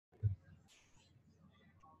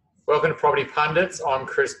Welcome to Property Pundits. I'm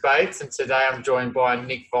Chris Bates, and today I'm joined by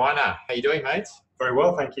Nick Viner. How you doing, mate? Very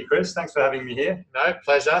well, thank you, Chris. Thanks for having me here. No,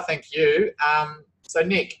 pleasure. Thank you. So,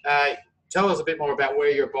 Nick, tell us a bit more about where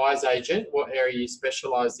you're a buyer's agent, what area you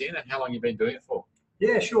specialise in, and how long you've been doing it for.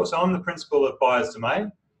 Yeah, sure. So I'm the principal of Buyers Domain.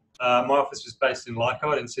 My office is based in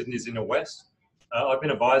Leichhardt in Sydney's inner west. I've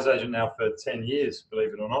been a buyer's agent now for 10 years,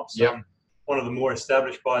 believe it or not. So I'm one of the more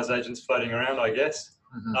established buyer's agents floating around, I guess.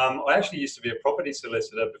 I actually used to be a property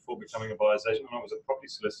solicitor before becoming a buyer's agent, and I was a property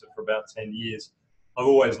solicitor for about 10 years. I've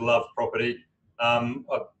always loved property.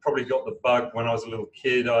 I probably got the bug when I was a little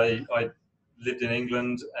kid. I lived in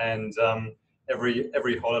England, and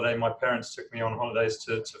every holiday, my parents took me on holidays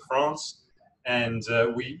to France, and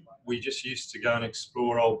we just used to go and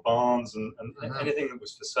explore old barns and anything that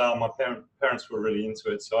was for sale. My parents were really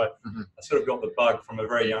into it, so I sort of got the bug from a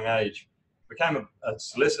very young age. Became a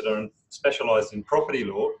solicitor and specialised in property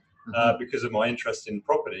law because of my interest in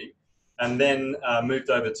property, and then moved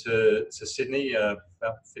over to Sydney about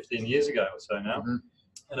 15 years ago or so now.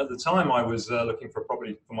 And at the time, I was looking for a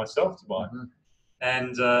property for myself to buy,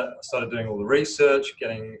 and I started doing all the research,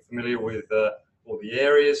 getting familiar with all the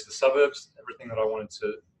areas, the suburbs, everything that I wanted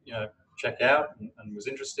to check out and was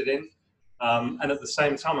interested in. And at the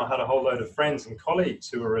same time, I had a whole load of friends and colleagues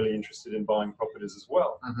who were really interested in buying properties as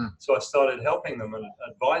well. So I started helping them and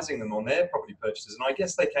advising them on their property purchases. And I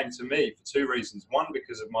guess they came to me for two reasons. One,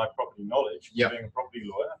 because of my property knowledge, being a property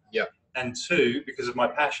lawyer. And two, because of my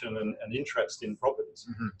passion and interest in properties.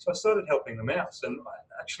 So I started helping them out. And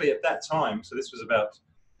actually at that time, so this was about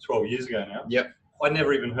 12 years ago now, I'd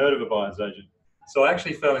never even heard of a buyer's agent. So I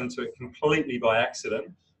actually fell into it completely by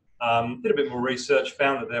accident. Did a bit more research,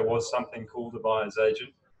 found that there was something called a buyer's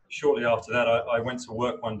agent. Shortly after that, I went to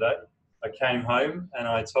work one day. I came home and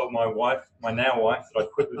I told my wife, my now wife, that I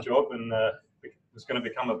quit the job and was going to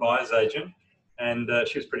become a buyer's agent. And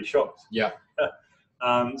she was pretty shocked.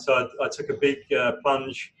 So I took a big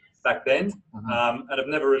plunge back then and I've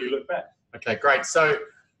never really looked back. Okay, great. So,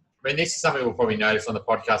 I mean, this is something we'll probably notice on the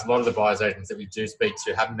podcast. A lot of the buyer's agents that we do speak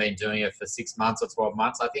to haven't been doing it for 6 months or 12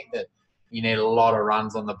 months. I think that you need a lot of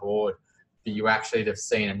runs on the board for you actually to have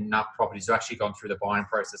seen enough properties, to actually gone through the buying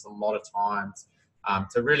process a lot of times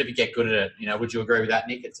to really get good at it. Would you agree with that,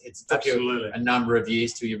 Nick? It's took you a number of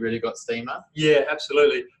years till you really got steamer. Yeah,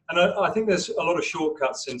 absolutely. And I think there's a lot of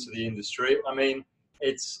shortcuts into the industry. I mean,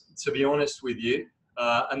 it's, to be honest with you,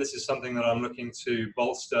 and this is something that I'm looking to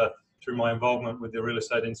bolster through my involvement with the Real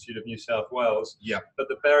Estate Institute of New South Wales. But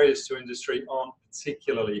the barriers to industry aren't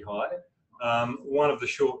particularly high. One of the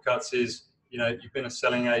shortcuts is, you've been a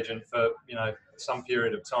selling agent for, some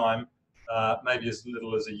period of time, maybe as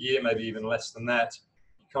little as a year, maybe even less than that.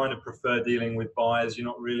 You kind of prefer dealing with buyers. You're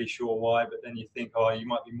not really sure why, but then you think, oh, you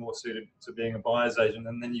might be more suited to being a buyer's agent,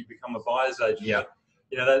 and then you become a buyer's agent.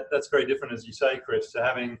 That's very different, as you say, Chris, to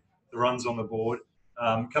having the runs on the board,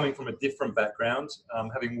 coming from a different background,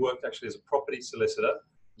 having worked actually as a property solicitor.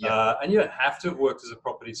 And you don't have to have worked as a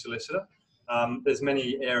property solicitor. There's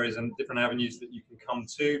many areas and different avenues that you can come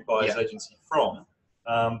to buyer's agency from,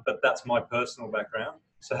 but that's my personal background.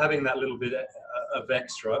 So having that little bit of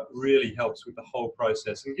extra really helps with the whole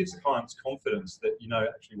process and gives the clients confidence that you know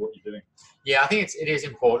actually what you're doing. Yeah, I think it is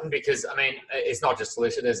important because, I mean, it's not just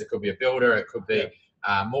solicitors. It could be a builder, it could be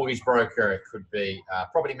a mortgage broker, it could be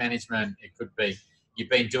property management, it could be you've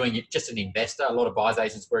been doing it just an investor. A lot of buyer's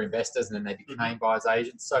agents were investors and then they became buyer's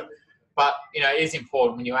agents. So, but, it is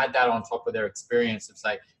important when you add that on top of their experience of,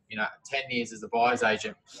 say, 10 years as a buyer's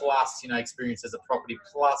agent plus, experience as a property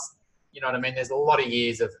plus, what I mean? There's a lot of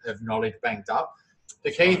years of knowledge banked up.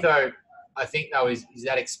 The key, though, I think, though, is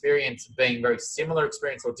that experience being very similar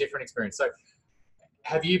experience or different experience. So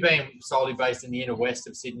have you been solely based in the inner west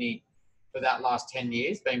of Sydney for that last 10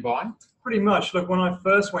 years, been buying? Pretty much. Look, when I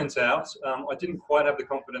first went out, I didn't quite have the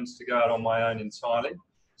confidence to go out on my own entirely.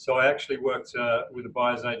 So I actually worked with a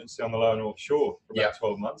buyer's agency on the Lower North Shore for about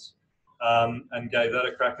 12 months and gave that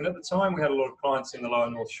a crack. And at the time, we had a lot of clients in the Lower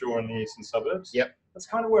North Shore and the eastern suburbs. That's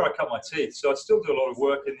kind of where I cut my teeth. So I still do a lot of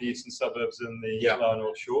work in the eastern suburbs and the Lower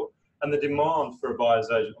North Shore. And the demand for a buyer's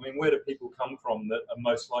agent, I mean, where do people come from that are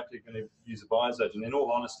most likely going to use a buyer's agent? In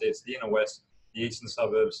all honesty, it's the inner west, the eastern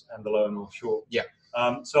suburbs and the Lower North Shore.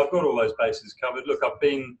 So I've got all those bases covered. Look, I've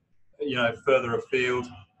been, further afield.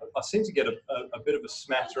 I seem to get a bit of a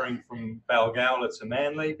smattering from Balgowlah to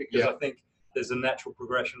Manly because I think there's a natural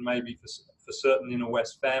progression maybe for certain inner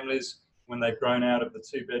west families when they've grown out of the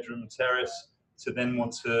 2-bedroom terrace to then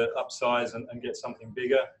want to upsize and get something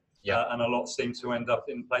bigger. And a lot seem to end up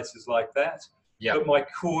in places like that. But my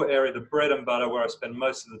core area, the bread and butter where I spend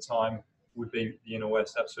most of the time, would be the Inner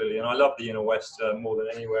West, absolutely. And I love the Inner West more than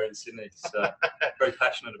anywhere in Sydney. So very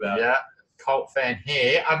passionate about it. Yeah, cult fan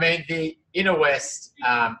here. I mean, the Inner West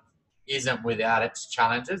isn't without its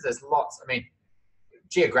challenges. There's lots. I mean,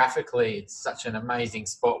 geographically, it's such an amazing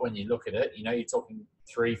spot when you look at it. You know, you're talking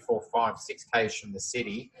 3, 4, 5, 6 k's from the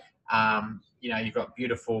city. You know, you've got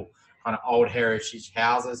beautiful kind of old heritage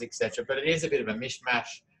houses, etc. But it is a bit of a mishmash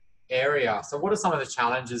area. So what are some of the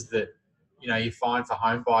challenges that, you know, you find for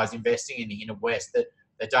home buyers investing in the Inner West that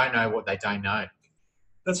they don't know what they don't know?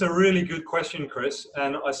 That's a really good question, Chris.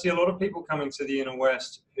 And I see a lot of people coming to the Inner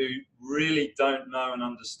West who really don't know and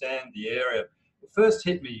understand the area. It first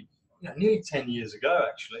hit me nearly 10 years ago,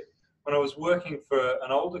 actually, when I was working for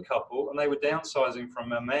an older couple and they were downsizing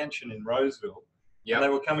from a mansion in Roseville. Yep. And they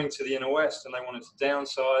were coming to the Inner West and they wanted to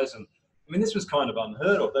downsize. And I mean, this was kind of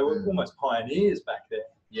unheard of. They were almost pioneers back there.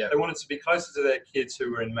 Yep. They wanted to be closer to their kids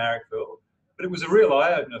who were in Marrickville. But it was a real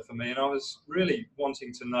eye-opener for me, and I was really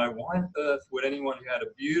wanting to know why on earth would anyone who had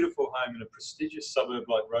a beautiful home in a prestigious suburb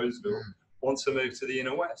like Roseville want to move to the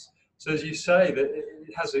Inner West. So as you say, that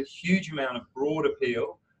it has a huge amount of broad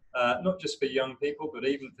appeal, not just for young people, but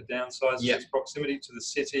even for downsizers. Yep. Its proximity to the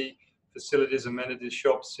city, facilities, amenities,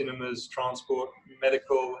 shops, cinemas, transport,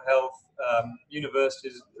 medical, health,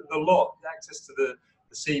 universities, the lot, access to the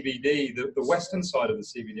CBD, the western side of the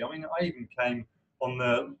CBD. I mean, I even came on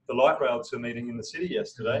the light rail to a meeting in the city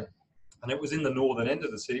yesterday, and it was in the northern end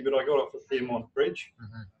of the city, but I got off at Piermont Bridge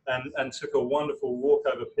and took a wonderful walk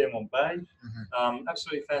over Piermont Bay.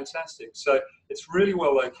 Absolutely fantastic. So it's really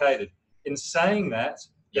well located. In saying that,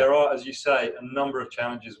 there are, as you say, a number of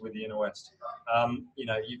challenges with the Inner West. You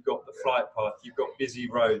know, you've got the flight path, you've got busy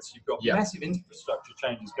roads, you've got massive infrastructure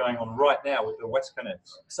changes going on right now with the West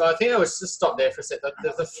Connects. So I think I was just stop there for a sec.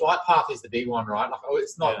 The flight path is the big one, right? Like,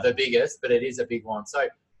 it's not the biggest, but it is a big one. So,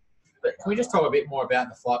 but can we just talk a bit more about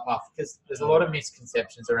the flight path? Because there's a lot of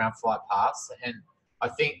misconceptions around flight paths, and I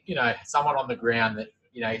think, you know, someone on the ground that,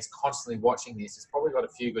 you know, is constantly watching this has probably got a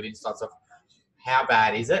few good insights of how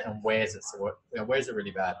bad is it and where's it? So, you know, where's it really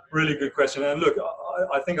bad? Really good question. And look,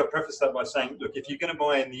 I think I prefaced that by saying, look, if you're going to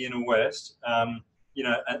buy in the Inner West, you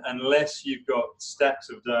know, unless you've got stacks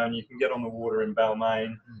of dough and you can get on the water in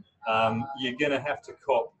Balmain, you're going to have to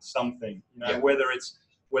cop something. You know, whether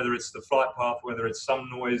it's the flight path, whether it's some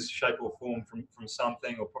noise, shape or form from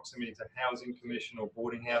something, or proximity to housing commission or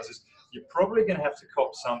boarding houses, you're probably going to have to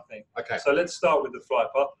cop something. Okay. So let's start with the flight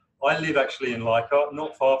path. I live actually in Leichhardt,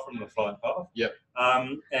 not far from the flight path. Yep.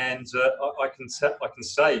 And I can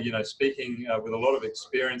say, you know, speaking with a lot of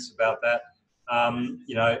experience about that,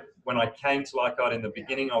 you know, when I came to Leichhardt in the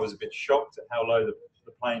beginning, I was a bit shocked at how low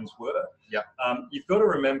the planes were. Yep. You've got to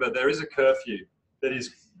remember there is a curfew that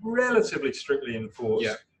is relatively strictly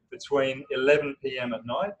enforced between 11 p.m. at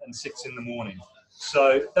night and 6 in the morning.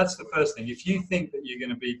 So that's the first thing. If you think that you're going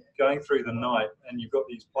to be going through the night and you've got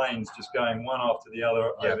these planes just going one after the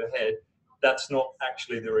other overhead, that's not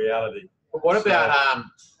actually the reality. But what about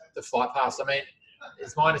the flight paths? I mean,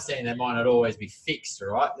 it's my understanding they might not always be fixed,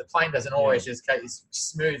 right? The plane doesn't always just get this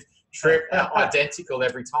smooth trip, identical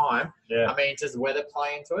every time. I mean, does the weather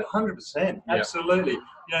play into it? 100%, absolutely.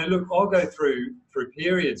 You know, look, I'll go through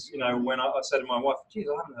periods, you know, when I say to my wife, geez,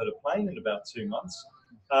 I haven't heard a plane in about 2 months.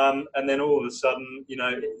 And then all of a sudden, you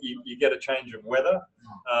know, you get a change of weather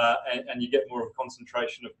and you get more of a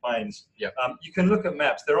concentration of planes. You can look at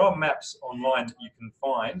maps. There are maps online that you can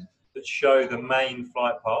find that show the main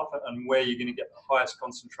flight path and where you're going to get the highest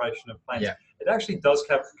concentration of planes. It actually does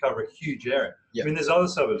cover a huge area. I mean, there's other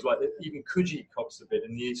suburbs, like even Coogee cops a bit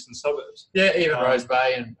in the eastern suburbs. Yeah, even Rose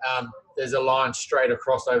Bay, and there's a line straight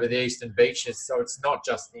across over the eastern beaches, so it's not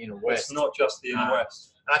just the Inner West. It's not just the Inner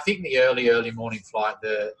West. And I think the early morning flight,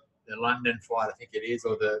 the London flight, I think it is,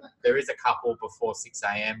 or there is a couple before 6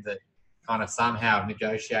 a.m. that kind of somehow have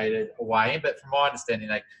negotiated a way in. But from my understanding,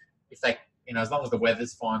 if they, you know, as long as the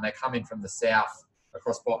weather's fine, they come in from the south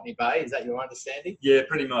across Botany Bay. Is that your understanding? Yeah,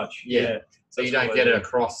 pretty much. Yeah. So you don't get it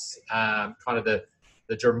across kind of the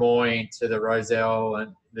Drummoyne to the Rozelle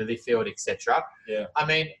and the Lifffield, etc. Yeah. I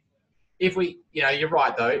mean, if we, you know, you're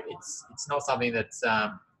right though. It's not something that's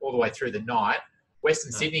all the way through the night.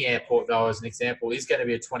 Western Sydney Airport, though, as an example, is going to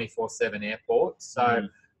be a 24/7 airport. So,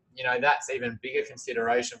 you know, that's even bigger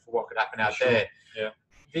consideration for what could happen out there. Yeah.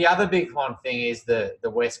 The other big one thing is the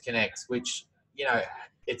West Connects, which, you know,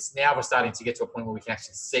 it's now we're starting to get to a point where we can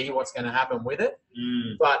actually see what's going to happen with it.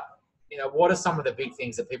 But, you know, what are some of the big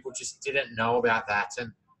things that people just didn't know about that?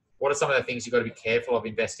 And what are some of the things you've got to be careful of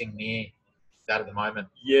investing near that at the moment?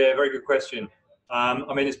 Yeah, very good question.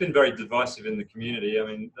 I mean, it's been very divisive in the community. I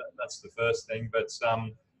mean, that's the first thing. But,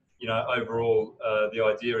 overall, the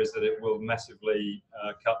idea is that it will massively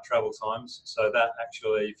cut travel times. So that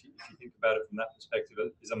actually, if you think about it from that perspective,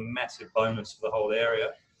 is a massive bonus for the whole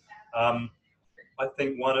area. I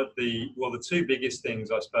think one of the two biggest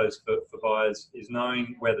things, I suppose, for buyers is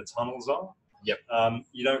knowing where the tunnels are. Yep.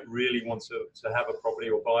 You don't really want to have a property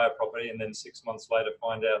or buy a property and then 6 months later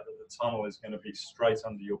find out that the tunnel is going to be straight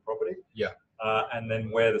under your property. Yeah. And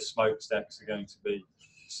then where the smokestacks are going to be.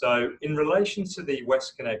 So in relation to the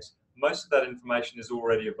WestConnex, most of that information is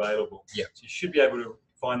already available. Yeah. So you should be able to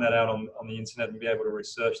find that out on the internet and be able to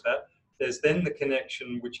research that. There's then the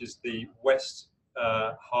connection, which is the West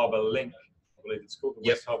Harbour Link. I believe it's called the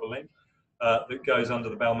West Harbour Link, that goes under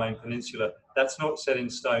the Balmain Peninsula. That's not set in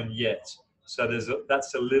stone yet. So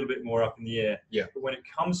that's a little bit more up in the air. Yeah. But when it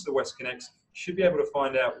comes to the WestConnex, you should be able to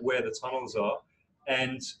find out where the tunnels are.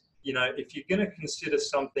 And, if you're going to consider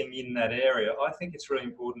something in that area, I think it's really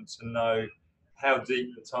important to know how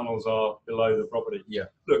deep the tunnels are below the property. Yeah.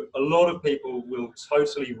 Look, a lot of people will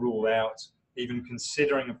totally rule out even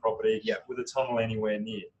considering a property with a tunnel anywhere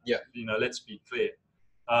near. Yeah. Let's be clear.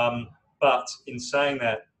 But in saying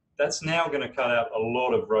that, that's now going to cut out a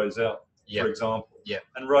lot of Rozelle, for example. Yeah.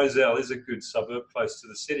 And Rozelle is a good suburb close to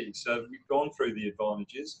the city. So we've gone through the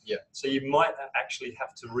advantages. Yeah. So you might actually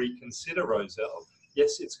have to reconsider Rozelle.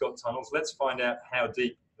 Yes, it's got tunnels. Let's find out how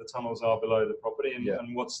deep the tunnels are below the property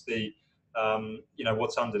and what's the,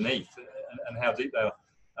 what's underneath and how deep they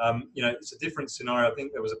are. It's a different scenario. I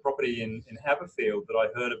think there was a property in Haberfield that I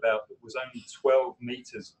heard about that was only 12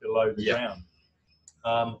 meters below the ground.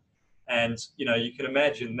 And you can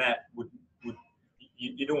imagine that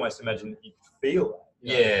you'd almost imagine that you could feel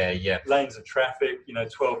that. Lanes of traffic,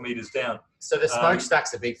 12 meters down. So the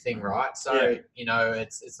smokestack's a big thing, right? So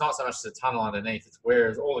it's not so much the tunnel underneath; it's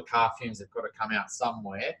where all the car fumes have got to come out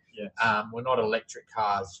somewhere. Yeah. We're not electric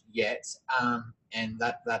cars yet, and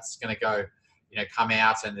that's going to go, come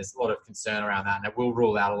out, and there's a lot of concern around that, and it will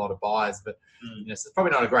rule out a lot of buyers. But so it's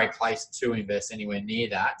probably not a great place to invest anywhere near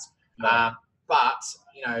that. No. But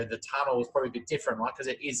the tunnel is probably a bit different, right? Because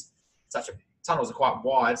it is tunnels are quite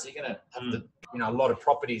wide, so you're going to have to, a lot of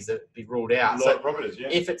properties that be ruled out. A lot of properties, yeah.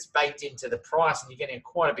 If it's baked into the price and you're getting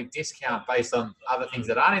quite a big discount based on other things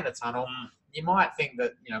that aren't in the tunnel, you might think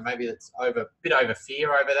that maybe it's a bit over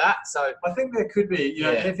fear over that. So I think there could be,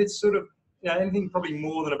 if it's sort of anything probably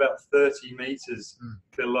more than about 30 meters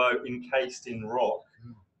below, encased in rock,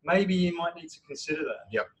 maybe you might need to consider that.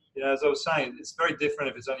 Yep. As I was saying, it's very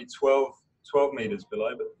different if it's only 12 meters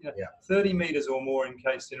below, but 30 meters or more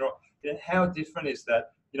encased in rock. How different is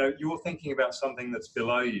that? You're thinking about something that's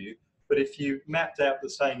below you, but if you mapped out the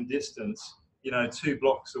same distance, 2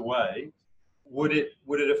 blocks away, would it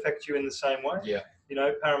affect you in the same way? Yeah.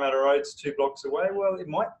 Parramatta Road's 2 blocks away. Well, it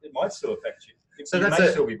might still affect you. So you may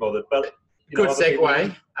still be bothered, but good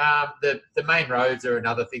segue. The main roads are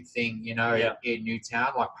another big thing. In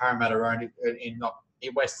Newtown, like Parramatta Road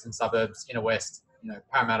in western suburbs, inner west.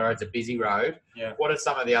 Parramatta Road's a busy road. Yeah. What are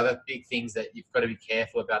some of the other big things that you've got to be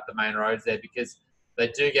careful about the main roads there, because they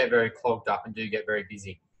do get very clogged up and do get very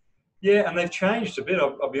busy? Yeah, and they've changed a bit.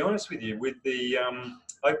 I'll be honest with you. With the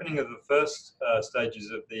opening of the first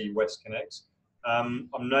stages of the WestConnex,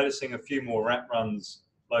 I'm noticing a few more rat runs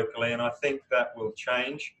locally, and I think that will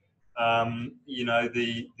change.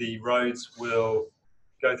 The roads will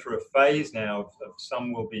go through a phase now of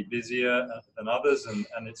some will be busier than others,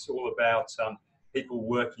 and it's all about people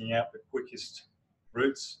working out the quickest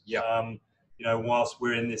routes. Yeah. Whilst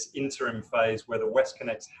we're in this interim phase where the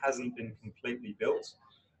WestConnex hasn't been completely built.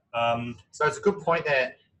 So it's a good point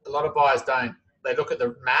there. A lot of buyers they look at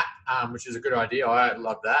the map, which is a good idea. I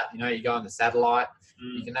love that. You go on the satellite,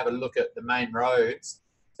 you can have a look at the main roads.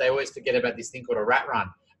 They always forget about this thing called a rat run.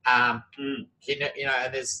 And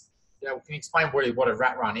there's, can you explain really what a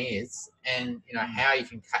rat run is and, how you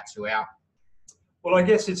can catch you out? Well, I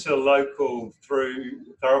guess it's a local through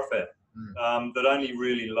thoroughfare that only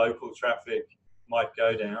really local traffic might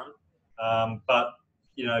go down. But,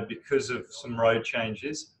 because of some road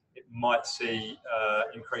changes, it might see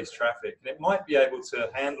increased traffic. And it might be able to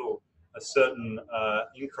handle a certain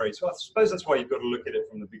increase. Well, I suppose that's why you've got to look at it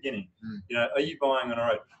from the beginning. Are you buying on a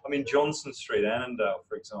road? I mean, Johnson Street, Annandale,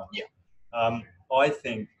 for example. Yeah. I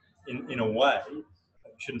think, in a way, I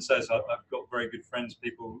shouldn't say so, I've got very good friends,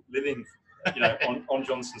 people living on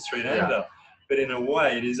Johnson Street, Annandale. But in a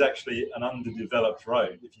way, it is actually an underdeveloped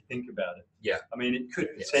road, if you think about it. Yeah. I mean, it could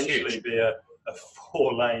potentially be a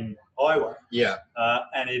 4-lane highway. Yeah.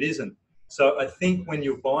 And it isn't. So I think when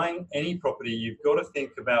you're buying any property, you've got to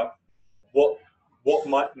think about what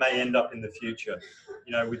may end up in the future.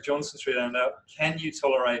 With Johnson Street, Annandale, can you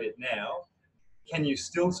tolerate it now? can you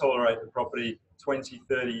still tolerate the property 20,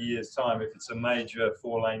 30 years time if it's a major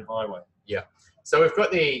 4-lane highway? Yeah. So we've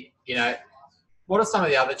got the, what are some of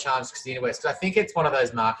the other challenges to the inner west? Because I think it's one of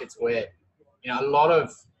those markets where, a lot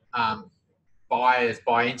of buyers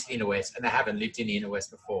buy into the inner west and they haven't lived in the inner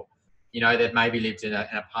west before. They've maybe lived in an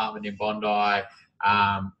apartment in Bondi.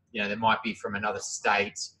 They might be from another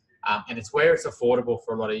state, and it's where it's affordable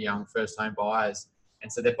for a lot of young first-home buyers.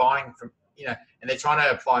 And so they're buying from, and they're trying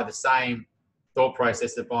to apply the same thought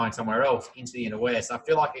process of buying somewhere else into the inner west. I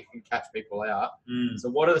feel like it can catch people out. So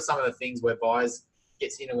what are some of the things where buyers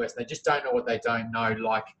get to the inner west and they just don't know what they don't know?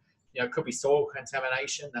 Like, it could be soil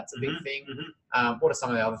contamination. That's a big thing. What are some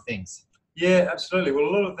of the other things? Yeah, absolutely. Well,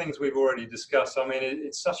 a lot of things we've already discussed. I mean,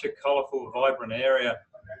 it's such a colourful, vibrant area.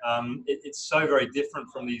 It's so very different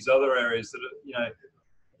from these other areas that,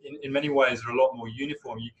 in many ways are a lot more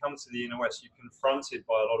uniform. You come to the inner west, you're confronted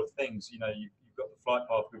by a lot of things. You've got the flight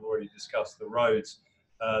path we've already discussed, the roads,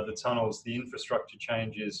 the tunnels, the infrastructure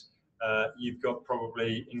changes. You've got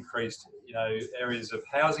probably increased, areas of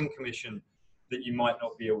housing commission that you might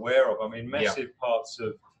not be aware of. I mean, massive parts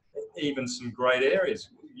of even some great areas,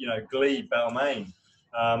 Glebe, Balmain.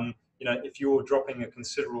 If you're dropping a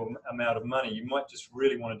considerable amount of money, you might just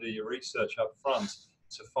really want to do your research up front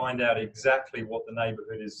to find out exactly what the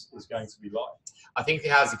neighbourhood is going to be like. I think the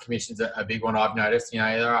housing commission's a big one I've noticed.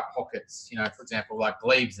 There are pockets, for example, like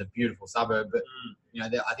Glebe's a beautiful suburb, but, I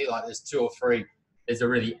think like there's 2 or 3, there's a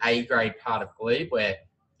really A-grade part of Glebe where,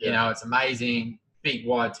 it's amazing, big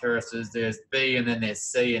wide terraces, there's B and then there's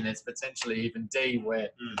C and there's potentially even D where,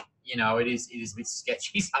 it is a bit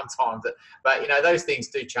sketchy sometimes, but those things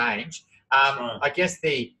do change. Right. I guess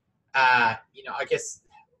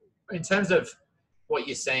in terms of what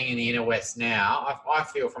you're seeing in the inner west now, I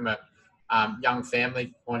feel from a young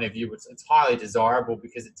family point of view, it's highly desirable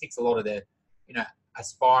because it ticks a lot of their,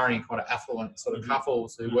 aspiring kind of affluent sort of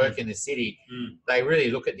couples who work in the city. They really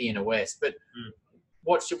look at the inner west. But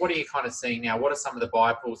what are you kind of seeing now? What are some of the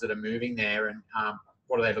buyer pools that are moving there, and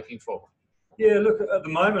what are they looking for? Yeah, look, at the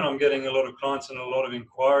moment I'm getting a lot of clients and a lot of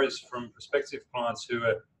inquiries from prospective clients who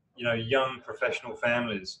are, young professional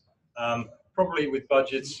families, probably with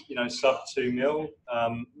budgets, sub 2 mil,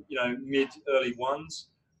 mid early ones,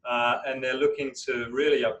 and they're looking to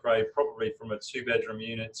really upgrade probably from a 2-bedroom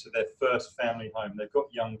unit to their first family home. They've got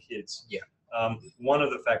young kids. Yeah. One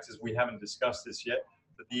of the factors, we haven't discussed this yet,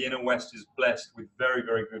 but the inner west is blessed with very,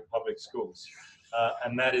 very good public schools,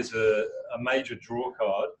 and that is a major draw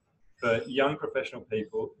card for young professional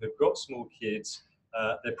people who've got small kids.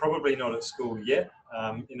 They're probably not at school yet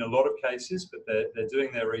in a lot of cases, but they're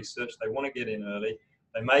doing their research. They want to get in early.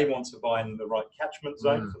 They may want to buy in the right catchment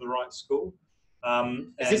zone for the right school.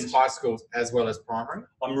 Is this high schools as well as primary?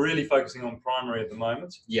 I'm really focusing on primary at the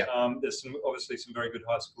moment. Yeah. There's obviously some very good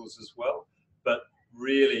high schools as well, but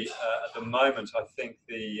really at the moment I think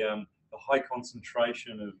the high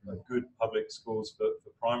concentration of good public schools for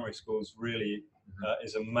primary schools really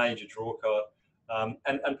is a major draw card,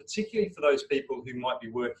 and particularly for those people who might be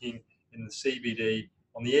working in the CBD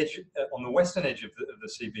on the edge, on the western edge of the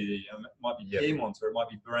CBD. It might be Piedmont or it might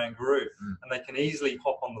be Barangaroo, and they can easily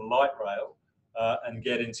hop on the light rail and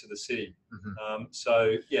get into the city.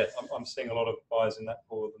 So yeah, I'm seeing a lot of buyers in that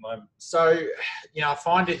pool at the moment. So, I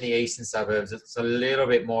find in the eastern suburbs, it's a little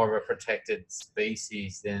bit more of a protected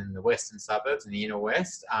species than the western suburbs and the inner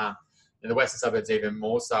west. In the western suburbs, even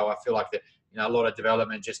more so. I feel like that, a lot of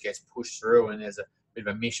development just gets pushed through and there's a bit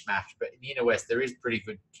of a mishmash. But in the inner west, there is pretty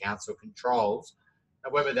good council controls.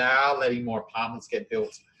 However, they are letting more apartments get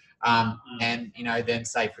built. And, then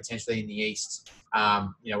say potentially in the east,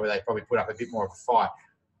 where they probably put up a bit more of a fight.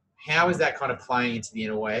 How is that kind of playing into the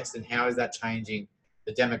inner west, and how is that changing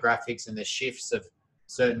the demographics and the shifts of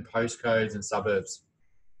certain postcodes and suburbs?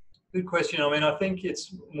 Good question. I mean, I think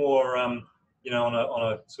it's more, on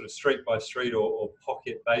a sort of street by street or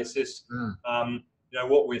pocket basis.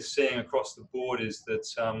 What we're seeing across the board is that,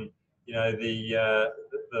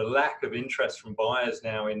 the lack of interest from buyers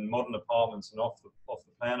now in modern apartments and off the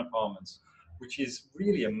plan apartments, which is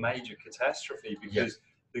really a major catastrophe because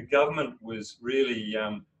the government was really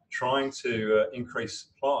trying to increase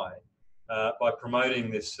supply by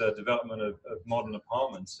promoting this development of modern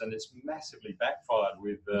apartments, and it's massively backfired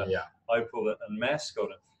with Opal and Mascot.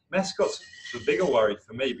 Mascot's the bigger worry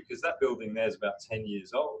for me because that building there is about 10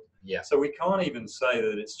 years old. Yeah. So we can't even say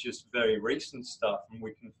that it's just very recent stuff and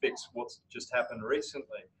we can fix what's just happened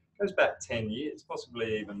recently. It goes back 10 years,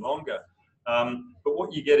 possibly even longer. But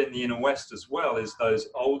what you get in the inner west as well is those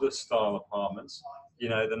older style apartments, the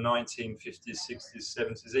 1950s, 60s,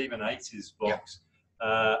 70s, even 80s blocks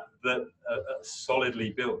that are solidly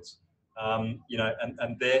built, and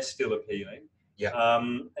they're still appealing.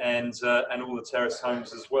 and all the terraced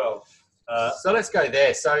homes as well. So let's go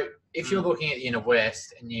there. So if you're looking at the inner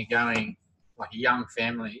west and you're going like a young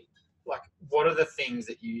family, like what are the things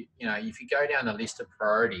that you know, if you go down the list of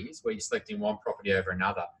priorities where you're selecting one property over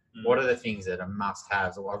another, what are the things that are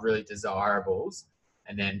must-haves or are really desirables?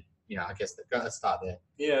 And then, you know, I guess let's start there.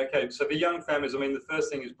 Yeah, okay. So for young families, I mean, the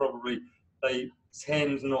first thing is probably they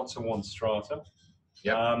tend not to want strata.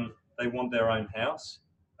 They want their own house.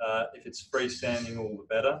 If it's freestanding, all the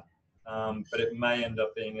better. But it may end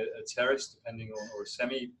up being a terrace, depending on, or a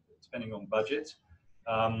semi, depending on budget.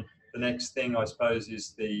 The next thing, I suppose,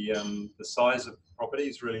 is the size of the property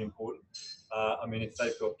is really important. I mean, if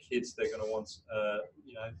they've got kids, they're going to want,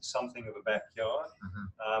 you know, something of a backyard.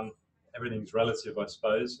 Everything's relative, I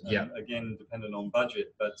suppose. Again, dependent on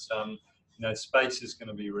budget, but you know, space is going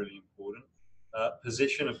to be really important.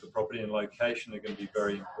 Position of the property and location are going to be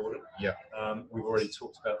very important. We've already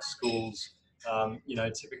talked about schools. You know,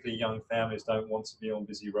 typically young families don't want to be on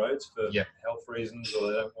busy roads for health reasons, or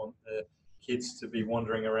they don't want their kids to be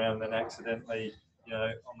wandering around and accidentally, you know,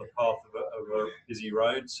 on the path of a busy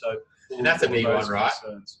road. So, and that's a big one, right?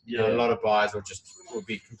 You know, a lot of buyers will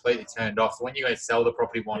be completely turned off. So when you go to sell the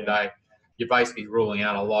property one day, you're basically ruling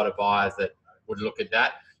out a lot of buyers that would look at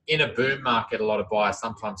that. In a boom market, a lot of buyers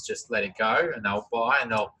sometimes just let it go and they'll buy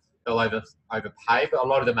and they'll overpay. But a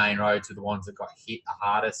lot of the main roads are the ones that got hit the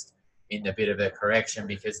hardest in a bit of their correction,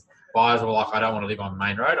 because buyers were like, I don't want to live on the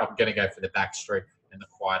main road. I'm going to go for the back street and the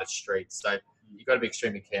quieter streets. So you've got to be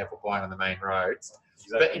extremely careful buying on the main roads.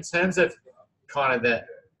 But in terms of kind of the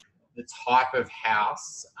type of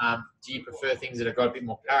house, do you prefer things that have got a bit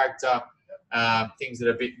more character, things that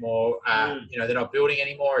are a bit more, you know, they're not building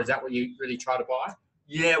anymore? Is that what you really try to buy?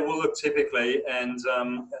 Yeah, well, look, typically, and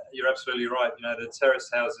you're absolutely right. You know, the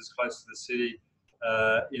terraced houses close to the city,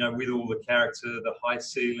 you know, with all the character, the high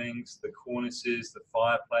ceilings, the cornices, the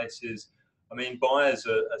fireplaces. I mean, buyers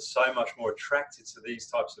are so much more attracted to these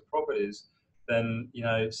types of properties than, you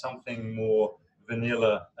know, something more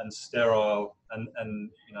vanilla and sterile and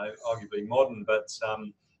you know, arguably modern, but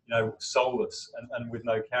you know, soulless and with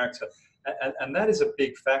no character. And that is a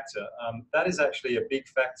big factor. That is actually a big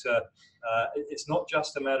factor. It's not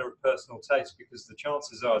just a matter of personal taste, because the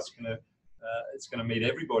chances are it's going to meet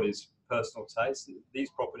everybody's personal taste. These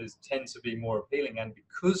properties tend to be more appealing, and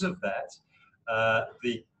because of that,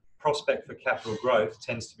 the prospect for capital growth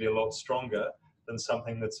tends to be a lot stronger than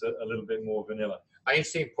something that's a little bit more vanilla. I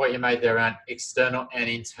interesting point you made there around external and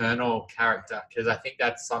internal character, because I think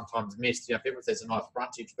that's sometimes missed. You know, people say it's a nice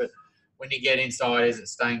frontage, but when you get inside, is it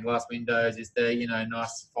stained glass windows? Is there, you know,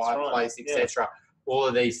 nice fireplace, etc.? All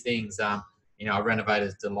of these things, you know, a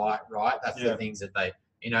renovator's delight, right? That's the things that they,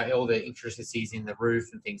 you know, all the intricacies in the roof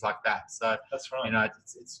and things like that. So that's right. You know,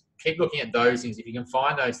 it's keep looking at those things. If you can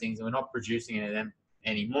find those things, and we're not producing any of them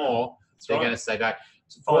anymore, they're going to stay back.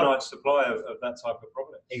 It's a finite supply of that type of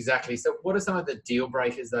property. Exactly. So what are some of the deal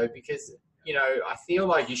breakers though? Because, you know, I feel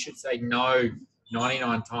like you should say no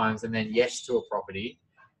 99 times and then yes to a property.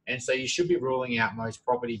 And so you should be ruling out most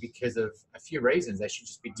property because of a few reasons. They should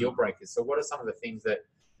just be deal breakers. So what are some of the things that,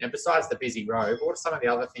 you know, besides the busy road, what are some of the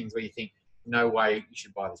other things where you think, no way you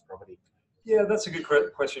should buy this property? Yeah, that's a good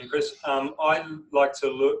question, Chris. I like to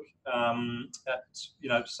look at, you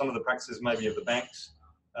know, some of the practices maybe of the banks,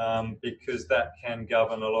 because that can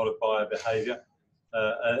govern a lot of buyer behaviour,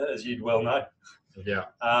 as you'd well know. Yeah.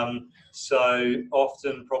 So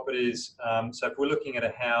often properties, so if we're looking at a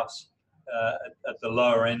house at the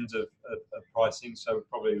lower end of pricing, so we're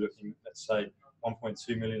probably looking, let's say,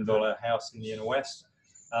 $1.2 million house in the inner west.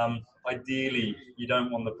 Ideally, you don't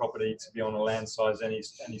want the property to be on a land size any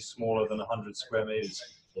smaller than 100 square metres.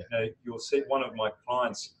 You know, you'll see one of my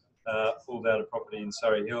clients pulled out a property in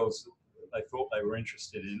Surrey Hills that they thought they were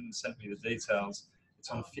interested in and sent me the details. It's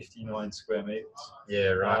on 59 square metres.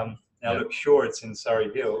 Yeah, right. Now, look, sure, it's in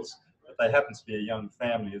Surrey Hills, but they happen to be a young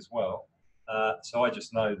family as well. So I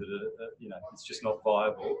just know that, you know, it's just not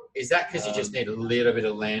viable. Is that because you just need a little bit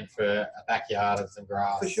of land for a backyard and some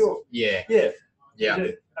grass? For sure. Yeah.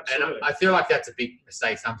 Absolutely. And I feel like that's a big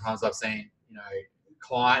mistake sometimes I've seen, you know,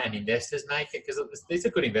 client and investors make it, because these are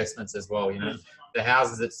good investments as well. You know, the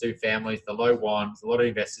houses that suit families, the low ones, a lot of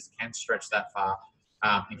investors can stretch that far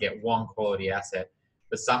and get one quality asset.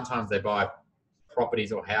 But sometimes they buy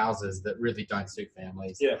properties or houses that really don't suit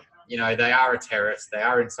families. Yeah. You know, they are a terrace, they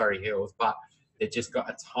are in Surrey Hills, but they've just got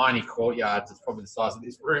a tiny courtyard that's probably the size of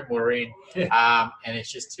this room we're in, and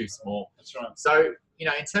it's just too small. That's right. So, you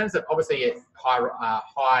know, in terms of obviously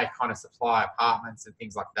high kind of supply apartments and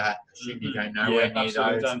things like that, shouldn't you go nowhere near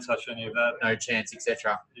those? Don't touch any of that. No chance,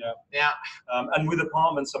 etc. Yeah. Now, and with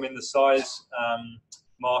apartments, I mean, the size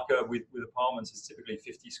marker with apartments is typically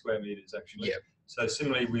 50 square meters, actually. Yeah. So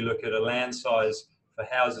similarly, we look at a land size for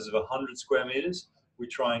houses of 100 square meters. We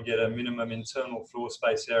try and get a minimum internal floor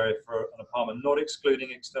space area for an apartment, not excluding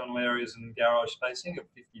external areas and garage spacing, of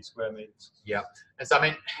 50 square meters. Yeah. And so, I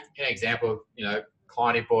mean, an example,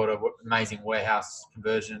 client bought an amazing warehouse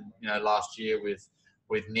conversion, last year with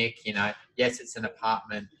Nick. Yes, it's an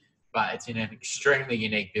apartment, but it's in an extremely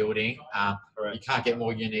unique building. You can't get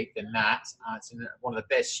more unique than that. It's in one of the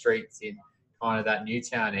best streets in kind of that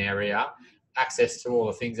Newtown area, access to all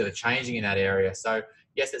the things that are changing in that area. So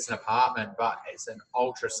yes, it's an apartment, but it's an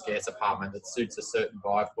ultra scarce apartment that suits a certain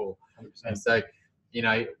buyer pool. 100%. And so,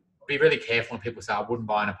 be really careful when people say, I wouldn't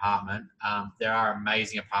buy an apartment. There are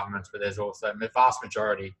amazing apartments, but there's also the vast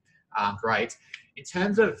majority great. In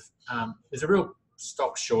terms of, there's a real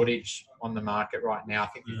stock shortage on the market right now. I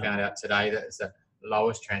think we found out today that it's the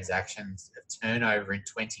lowest transactions of turnover in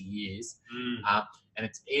 20 years. And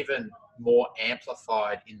it's even more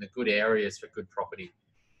amplified in the good areas for good property.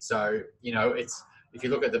 So, if you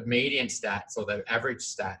look at the median stats or the average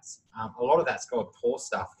stats, a lot of that's got poor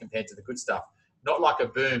stuff compared to the good stuff. Not like a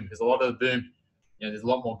boom, because a lot of the boom, there's a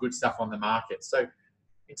lot more good stuff on the market. So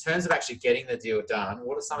in terms of actually getting the deal done,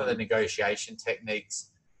 what are some of the negotiation techniques?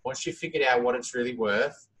 Once you've figured out what it's really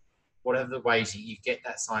worth, what are the ways you get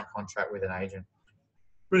that signed contract with an agent?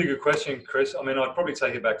 Really good question, Chris. I mean, I'd probably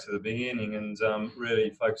take it back to the beginning and really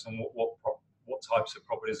focus on what types of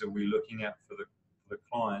properties are we looking at for the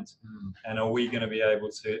client, and are we going to be able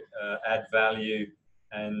to add value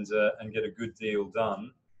and get a good deal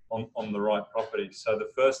done on the right property. So the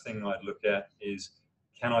first thing I'd look at is,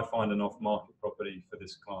 can I find an off-market property for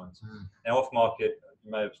this client? Now, off-market,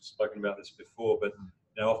 you may have spoken about this before, but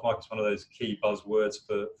off-market is one of those key buzzwords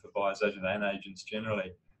for buyers agents and agents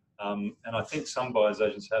generally. And I think some buyers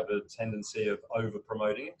agents have a tendency of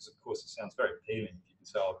over-promoting it, because of course it sounds very appealing. You can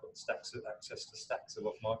say, I've got access to stacks of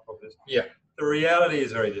off-market properties. Yeah. The reality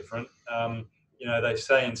is very different. They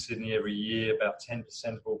say in Sydney every year about 10%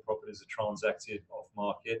 of all properties are transacted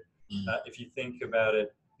off-market. If you think about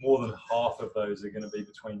it, more than half of those are going to be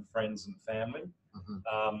between friends and family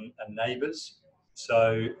and neighbours.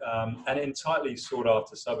 So, and in tightly sought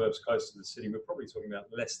after suburbs close to the city, we're probably talking about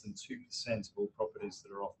less than 2% of all properties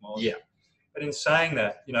that are off-market. Yeah. But in saying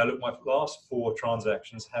that, look, my last 4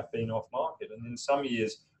 transactions have been off-market, and in some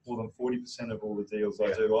years, more than 40% of all the deals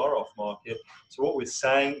I do are off-market. So what we're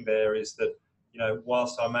saying there is that,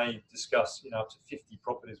 whilst I may discuss, up to 50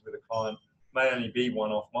 properties with a client, may only be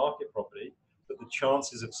one off-market property, but the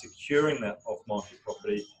chances of securing that off-market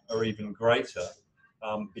property are even greater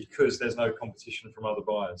because there's no competition from other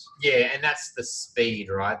buyers. Yeah, and that's the speed,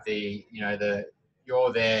 right?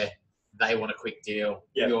 You're there, they want a quick deal.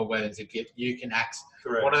 Yeah. You're willing to get, you can act.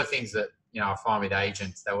 Correct. One of the things that, I find with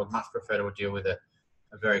agents, they would much prefer to deal with a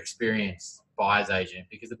very experienced buyer's agent,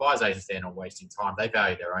 because the buyer's agents, they're not wasting time. They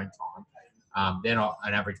value their own time. They're not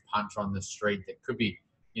an average punter on the street that could be,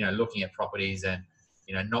 looking at properties and,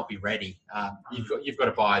 not be ready. You've got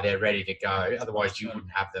a buyer there ready to go. Otherwise you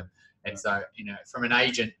wouldn't have them. And so, from an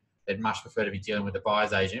agent, they'd much prefer to be dealing with a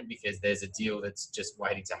buyer's agent because there's a deal that's just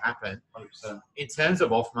waiting to happen. 100%. In terms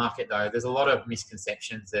of off-market though, there's a lot of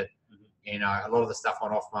misconceptions that, a lot of the stuff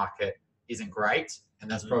on off-market isn't great, and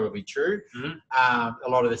that's probably true. A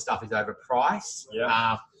lot of the stuff is overpriced,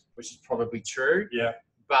 which is probably true. Yeah.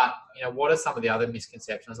 But what are some of the other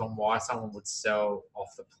misconceptions on why someone would sell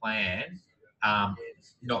off the plan?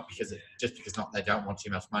 Not because they don't want too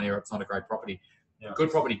much money or it's not a great property. Yeah.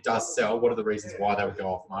 Good property does sell. What are the reasons why they would go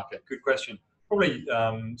off market? Good question. Probably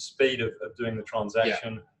speed of doing the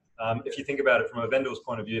transaction. Yeah. If you think about it from a vendor's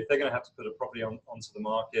point of view, if they're going to have to put a property onto the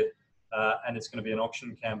market and it's going to be an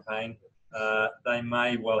auction campaign, they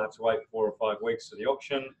may well have to wait 4 or 5 weeks for the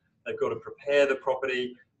auction. They've got to prepare the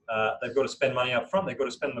property. They've got to spend money up front. They've got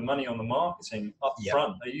to spend the money on the marketing up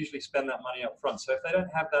front. They usually spend that money up front. So if they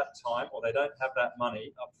don't have that time or they don't have that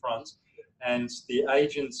money up front, and the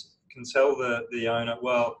agents can tell the owner,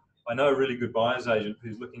 well, I know a really good buyer's agent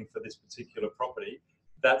who's looking for this particular property,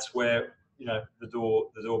 that's where the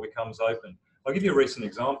door becomes open. I'll give you a recent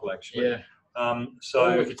example actually. Yeah.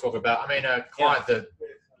 So we could talk about, a client that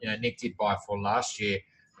Nick did buy for last year.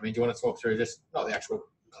 Do you want to talk through just not the actual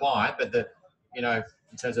client, but the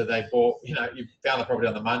in terms of they bought, you found the property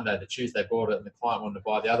on the Monday, the Tuesday bought it, and the client wanted to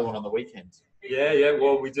buy the other one on the weekend. Yeah.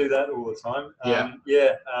 Well, we do that all the time.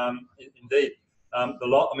 Indeed.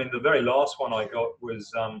 The very last one I got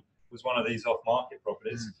was one of these off-market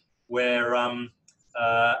properties where,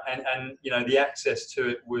 the access to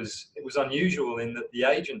it was unusual in that the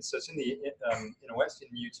agent, so it's in the West in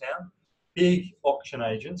Newtown, big auction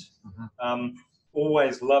agent,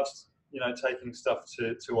 always loves taking stuff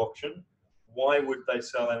to auction. Why would they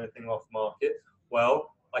sell anything off market?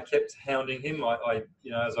 Well, I kept hounding him.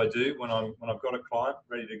 As I do when I've got a client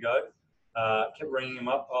ready to go, kept ringing him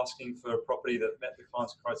up, asking for a property that met the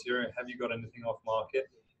client's criteria. Have you got anything off market?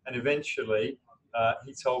 And eventually,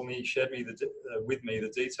 he told me, shared with me the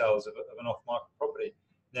details of an off-market property.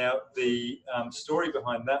 Now, the story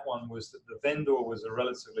behind that one was that the vendor was a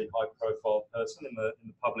relatively high-profile person in the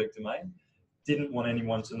public domain. Didn't want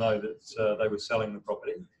anyone to know that they were selling the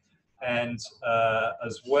property. And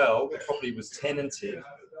as well, the property was tenanted.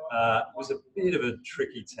 It was a bit of a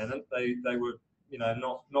tricky tenant. They were,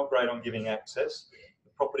 not great on giving access.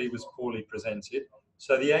 The property was poorly presented.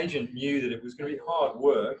 So the agent knew that it was going to be hard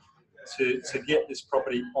work to get this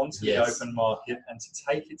property onto the open market and to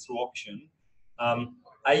take it to auction.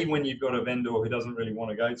 A, when you've got a vendor who doesn't really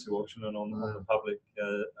want to go to auction and on the public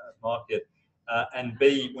market, and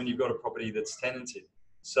B, when you've got a property that's tenanted.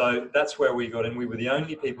 So that's where we got in. We were the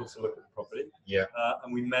only people to look at the property. Yeah.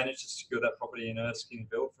 And we managed to secure that property in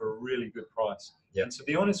Erskine-Ville for a really good price. Yeah. And to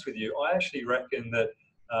be honest with you, I actually reckon that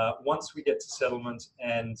once we get to settlement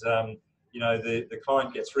and the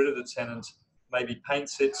client gets rid of the tenant, maybe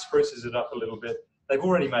paints it, spruces it up a little bit, they've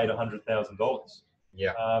already made $100,000.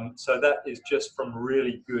 Yeah. So that is just from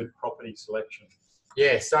really good property selection.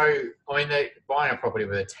 Yeah, so I mean, buying a property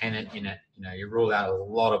with a tenant in it, you rule out a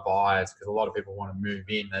lot of buyers because a lot of people want to move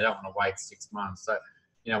in. They don't want to wait 6 months. So,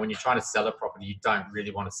 when you're trying to sell a property, you don't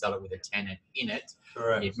really want to sell it with a tenant in it.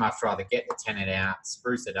 Correct. You'd much rather get the tenant out,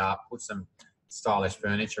 spruce it up, put some stylish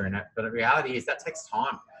furniture in it. But the reality is that takes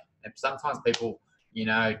time. And sometimes people,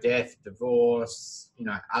 death, divorce,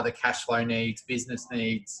 other cash flow needs, business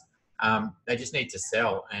needs, they just need to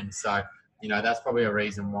sell. And so, that's probably a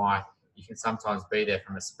reason why you can sometimes be there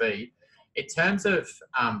from a speed. In terms of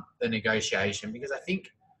the negotiation, because I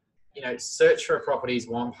think, search for a property is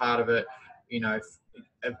one part of it,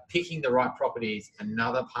 picking the right property is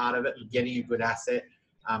another part of it, getting a good asset,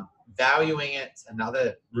 valuing it's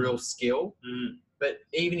another real skill. But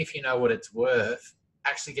even if you know what it's worth,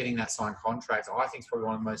 actually getting that signed contract, I think is probably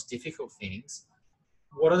one of the most difficult things.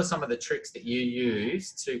 What are some of the tricks that you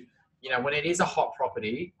use to, when it is a hot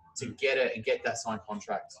property, to get it and get that signed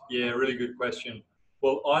contract? Yeah, really good question.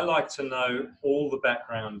 Well, I like to know all the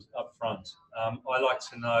background up front. I like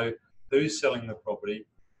to know who's selling the property,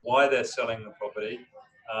 why they're selling the property,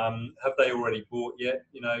 have they already bought yet?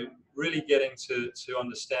 Really getting to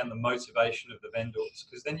understand the motivation of the vendors,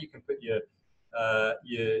 because then you can put your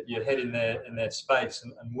head in their space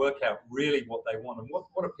and work out really what they want and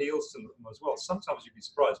what appeals to them as well. Sometimes you'd be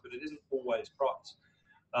surprised, but it isn't always price.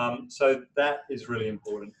 So that is really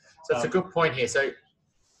important. So it's a good point here. So,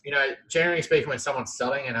 generally speaking, when someone's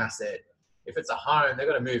selling an asset, if it's a home, they've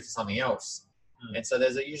got to move to something else. And so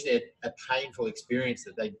there's usually a painful experience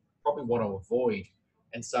that they probably want to avoid.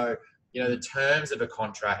 And so, the terms of a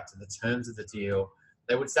contract and the terms of the deal,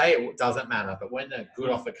 they would say it doesn't matter, but when a good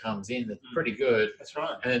offer comes in, that's pretty good. That's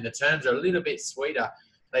right. And then the terms are a little bit sweeter.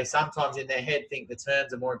 They sometimes in their head think the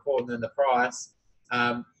terms are more important than the price.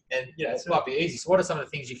 And it might be easy. So what are some of the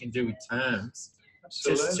things you can do with terms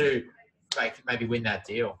just to maybe win that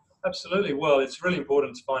deal? Absolutely. Well, it's really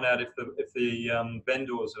important to find out if the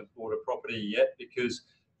vendors have bought a property yet, because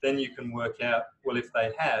then you can work out, well, if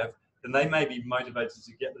they have, then they may be motivated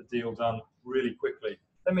to get the deal done really quickly.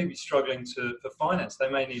 They may be struggling for finance. They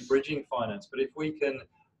may need bridging finance. But if we can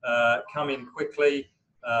come in quickly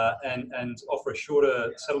and offer a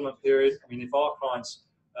shorter settlement period, I mean, if our clients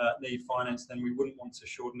need finance, then we wouldn't want to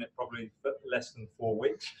shorten it probably less than 4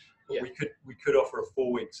 weeks. But we could offer a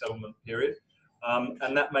 4-week settlement period,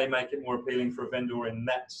 and that may make it more appealing for a vendor in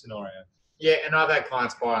that scenario. Yeah, and I've had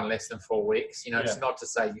clients buy in less than 4 weeks. It's not to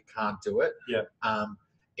say you can't do it. Yeah.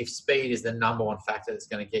 If speed is the number one factor that's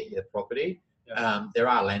going to get you the property, there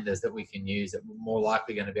are lenders that we can use that are more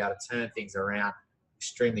likely going to be able to turn things around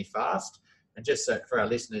extremely fast. And just so for our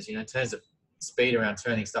listeners, in terms of speed around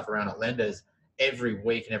turning stuff around at lenders, every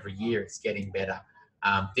week and every year it's getting better.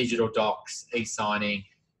 Digital docs, e-signing,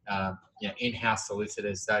 in-house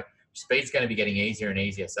solicitors. So speed's going to be getting easier and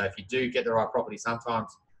easier. So if you do get the right property,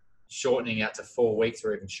 sometimes shortening out to 4 weeks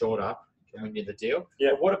or even shorter can win you the deal.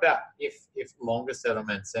 Yeah. But what about if longer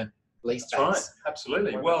settlements and lease backs? Right.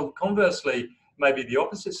 Absolutely. Well, conversely, maybe the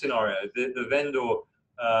opposite scenario. The vendor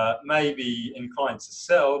may be inclined to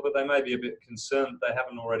sell, but they may be a bit concerned they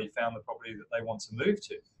haven't already found the property that they want to move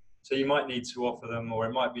to. So you might need to offer them, or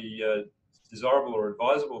it might be desirable or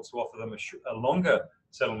advisable to offer them a longer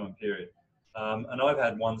settlement period. And I've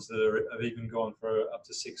had ones that have even gone for up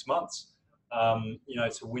to 6 months. you know,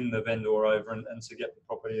 to win the vendor over and to get the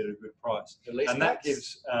property at a good price. And that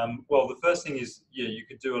gives, well, the first thing is, yeah, you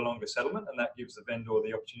could do a longer settlement, and that gives the vendor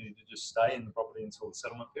the opportunity to just stay in the property until the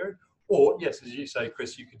settlement period. Or, yes, as you say,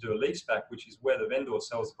 Chris, you could do a lease back, which is where the vendor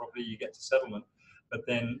sells the property, you get to settlement, but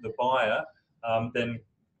then the buyer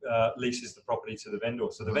leases the property to the vendor.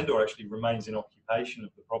 So the vendor actually remains in occupation of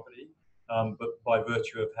the property, but by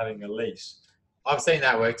virtue of having a lease. I've seen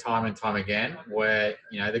that work time and time again, where,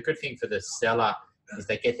 you know, the good thing for the seller is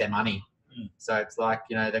they get their money. So it's like,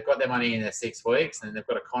 you know, they've got their money in their 6 weeks, and they've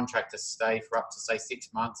got a contract to stay for up to, say, 6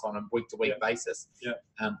 months on a week-to-week basis.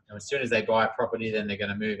 And as soon as they buy a property, then they're going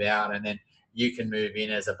to move out, and then you can move in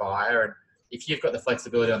as a buyer. And if you've got the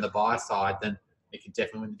flexibility on the buyer side, then you can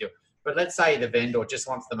definitely win the deal. But let's say the vendor just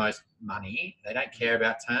wants the most money. They don't care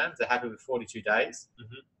about terms. They're happy with 42 days.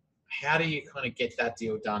 How do you kind of get that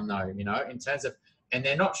deal done, though, you know, in terms of, and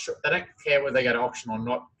they're not sure, they don't care whether they go to auction or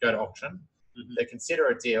not go to auction. They consider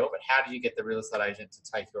a deal, but how do you get the real estate agent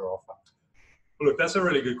to take your offer? Look, that's a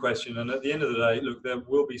really good question. And at the end of the day, look, there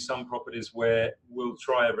will be some properties where we'll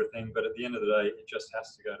try everything, but at the end of the day, it just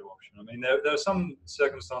has to go to auction. I mean, there are some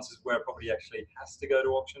circumstances where a property actually has to go to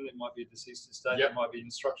auction. It might be a deceased estate. It might be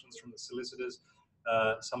instructions from the solicitors,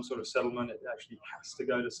 some sort of settlement. It actually has to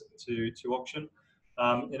go to auction.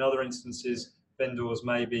 In other instances, vendors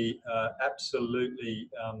may be absolutely,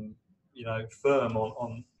 you know, firm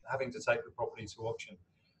on having to take the property to auction.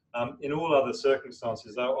 In all other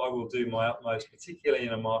circumstances, though, I will do my utmost, particularly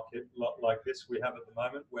in a market like this we have at the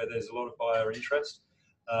moment, where there's a lot of buyer interest,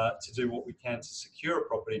 to do what we can to secure a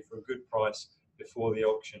property for a good price before the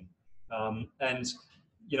auction. And,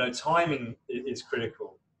 you know, timing is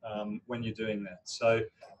critical when you're doing that. So,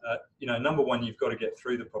 you know, number one, you've got to get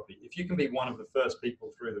through the property. If you can be one of the first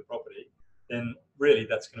people through the property, then really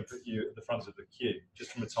that's going to put you at the front of the queue,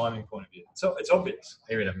 just from a timing point of view. So it's obvious.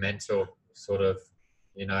 Even a mentor sort of,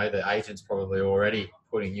 you know, the agent's probably already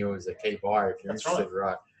putting you as a key buyer if you're interested,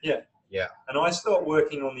 right? Yeah. And I start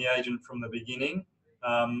working on the agent from the beginning,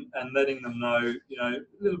 and letting them know, you know,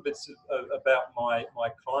 little bits about my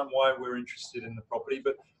client, why we're interested in the property,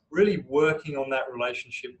 but really working on that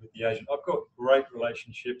relationship with the agent. I've got great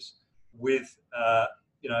relationships with,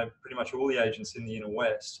 you know, pretty much all the agents in the Inner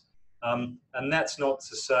West. And that's not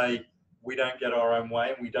to say we don't get our own way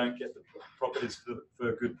and we don't get the properties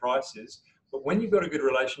for good prices. But when you've got a good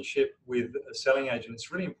relationship with a selling agent,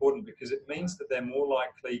 it's really important, because it means that they're more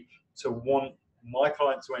likely to want my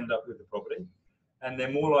client to end up with the property, and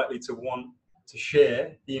they're more likely to want to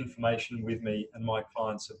share the information with me and my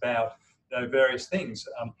clients about, you know, various things.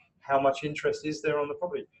 How much interest is there on the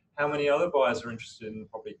property? How many other buyers are interested in the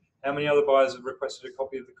property? How many other buyers have requested a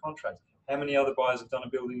copy of the contract? How many other buyers have done a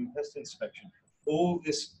building and pest inspection? All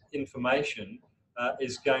this information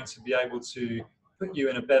is going to be able to put you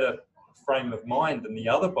in a better frame of mind than the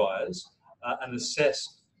other buyers, and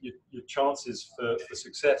assess your chances for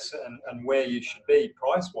success and where you should be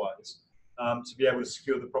price-wise, to be able to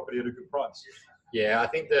secure the property at a good price. Yeah, I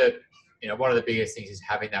think that, you know, one of the biggest things is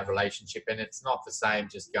having that relationship, and it's not the same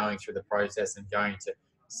just going through the process and going to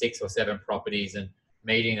 6 or 7 properties and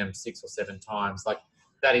meeting them 6 or 7 times. Like,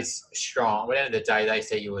 that is strong. But at the end of the day, they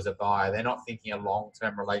see you as a buyer. They're not thinking a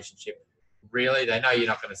long-term relationship. Really, they know you're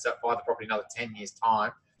not going to buy the property another 10 years'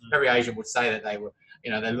 time. Every agent would say that they were, you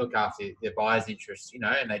know, they look after their buyer's interests, you know,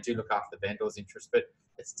 and they do look after the vendor's interests. But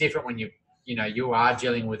it's different when you know, you are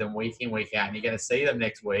dealing with them week in, week out, and you're going to see them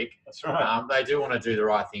next week. That's right. They do want to do the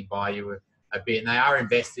right thing by you a bit, and they are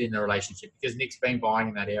invested in the relationship, because Nick's been buying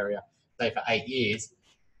in that area, say, for 8 years.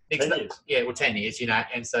 10 years. Yeah, well, 10 years, you know,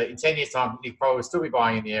 and so in 10 years' time, Nick probably will still be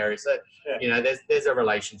buying in the area. So, you know, there's a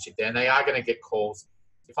relationship there, and they are going to get calls.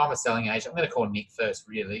 If I'm a selling agent, I'm going to call Nick first,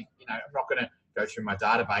 really. You know, I'm not going to go through my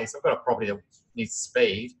database. I've got a property that needs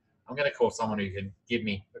speed. I'm going to call someone who can give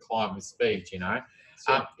me the client with speed, you know.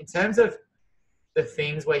 So, in terms of the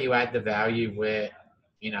things where you add the value, where,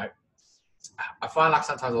 you know, I find like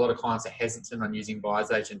sometimes a lot of clients are hesitant on using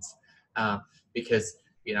buyer's agents, because,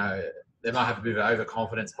 you know, they might have a bit of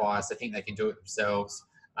overconfidence bias. They think they can do it themselves.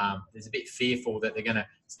 There's a bit fearful that they're going to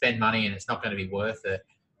spend money and it's not going to be worth it.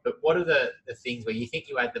 But what are the things where you think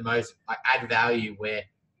you add the most, like add value, where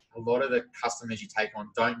a lot of the customers you take on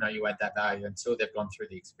don't know you add that value until they've gone through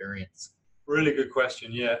the experience? Really good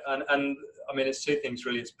question, yeah. And I mean, it's 2 things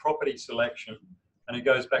really. It's property selection, and it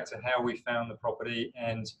goes back to how we found the property.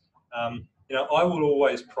 And, you know, I will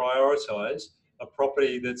always prioritize a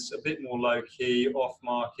property that's a bit more low-key,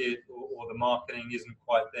 off-market, or the marketing isn't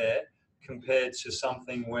quite there, compared to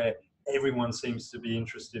something where everyone seems to be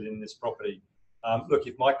interested in this property. Look,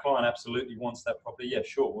 if my client absolutely wants that property, yeah,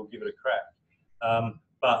 sure, we'll give it a crack.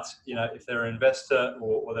 But if they're an investor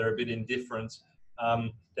or they're a bit indifferent,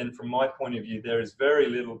 then from my point of view, there is very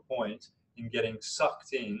little point in getting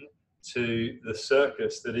sucked in to the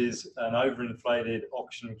circus that is an overinflated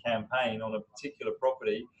auction campaign on a particular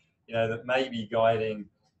property, that may be guiding,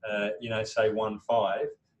 say 1.5,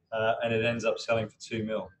 and it ends up selling for 2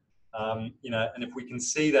 mil. And if we can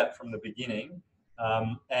see that from the beginning,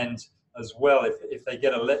 and as well, if they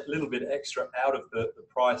get a little bit extra out of the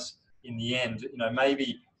price in the end,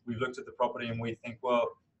 maybe we've looked at the property and we think, well,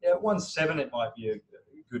 yeah, 1.7 it might be a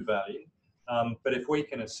good value. But if we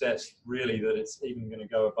can assess really that it's even going to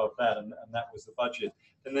go above that, and that was the budget,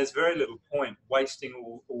 then there's very little point wasting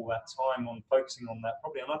all that time on focusing on that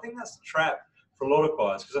property. And I think that's the trap for a lot of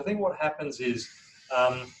buyers, because I think what happens is,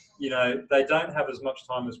 they don't have as much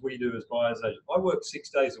time as we do as buyers agents. I work 6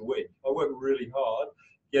 days a week. I work really hard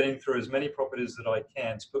getting through as many properties that I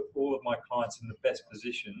can to put all of my clients in the best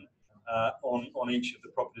position on each of the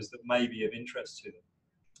properties that may be of interest to them.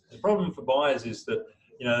 The problem for buyers is that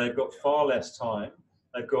they've got far less time.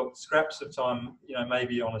 They've got scraps of time,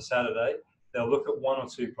 maybe on a Saturday. They'll look at 1 or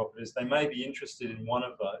 2 properties. They may be interested in one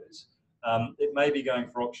of those. It may be going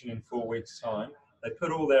for auction in 4 weeks' time. They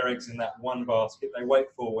put all their eggs in that one basket. They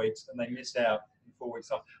wait 4 weeks and they miss out in 4 weeks'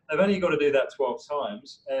 time. They've only got to do that 12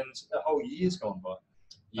 times, and a whole year's gone by.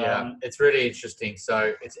 Yeah, it's really interesting.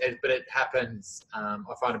 So but it happens. I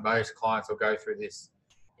find that most clients will go through this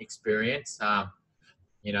experience. They'll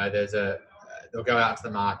go out to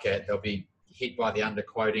the market. They'll be hit by the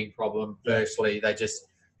underquoting problem. Firstly, they just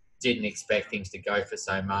didn't expect things to go for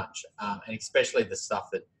so much, and especially the stuff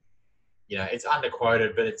that it's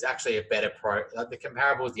underquoted, but it's actually a better the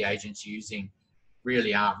comparables the agent's using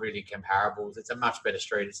really aren't really comparables. It's a much better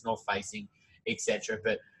street. It's north facing, etc.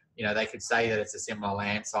 But they could say that it's a similar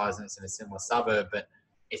land size and it's in a similar suburb, but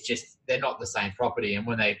it's just they're not the same property. And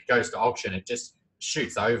when they goes to auction, it just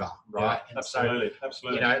shoots over, right? Yeah, absolutely,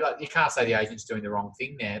 absolutely. You can't say the agent's doing the wrong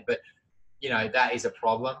thing there, but that is a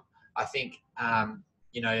problem. I think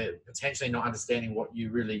potentially not understanding what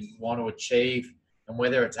you really want to achieve and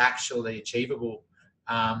whether it's actually achievable.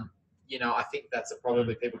 I think that's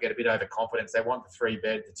probably people get a bit overconfident. They want the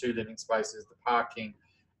 3-bed, the 2 living spaces, the parking,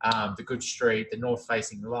 the good street, the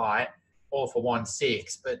north-facing light, all for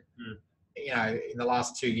 1.6. But in the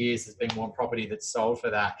last 2 years, there's been one property that's sold for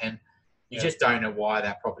that, and you just don't know why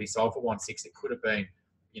that property sold for 1.6. It could have been,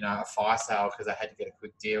 a fire sale because they had to get a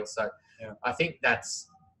quick deal. So I think that's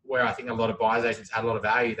where I think a lot of buyers agents add a lot of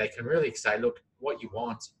value. They can really say, look, what you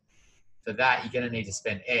want for that, you're going to need to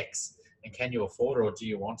spend X, and can you afford it, or do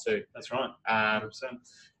you want to? That's right. 100%.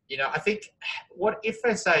 I think what if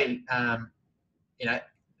they say,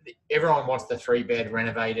 everyone wants the 3-bed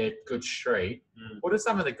renovated good street. What are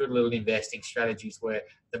some of the good little investing strategies where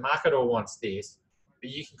the market all wants this,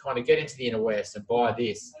 but you can kind of get into the inner west and buy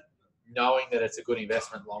this, knowing that it's a good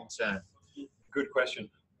investment long term? Good question.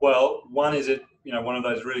 Well, one is one of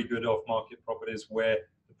those really good off-market properties where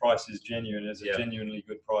the price is genuine, is a genuinely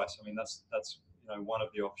good price. I mean, that's one of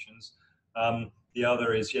the options. The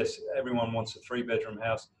other is, yes, everyone wants a 3-bedroom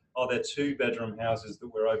house. Are there 2-bedroom houses that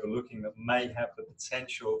we're overlooking that may have the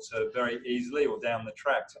potential to very easily or down the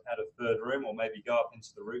track to add a 3rd room or maybe go up into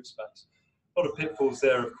the roof space? A lot of pitfalls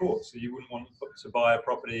there, of course. So you wouldn't want to buy a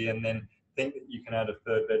property and then think that you can add a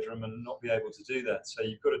 3rd bedroom and not be able to do that. So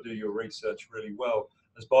you've got to do your research really well.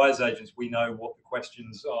 As buyers agents, we know what the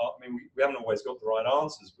questions are. I mean, we haven't always got the right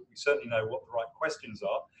answers, but we certainly know what the right questions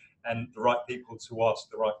are and the right people to ask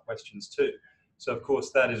the right questions to. So, of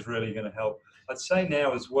course, that is really going to help. I'd say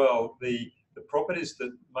now as well, the properties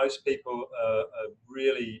that most people are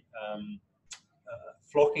really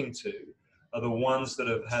flocking to are the ones that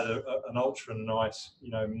have had an ultra nice,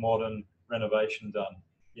 modern renovation done.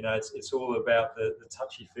 It's all about the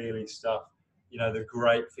touchy-feely stuff, the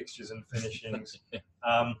great fixtures and finishings.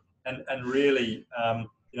 And really,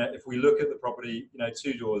 if we look at the property,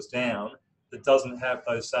 2 doors down, that doesn't have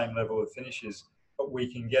those same level of finishes, but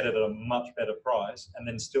we can get it at a much better price and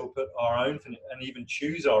then still put our own and even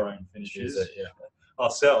choose our own finishes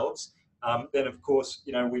ourselves, then of course,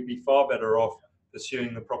 we'd be far better off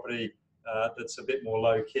pursuing the property that's a bit more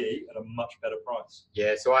low key at a much better price.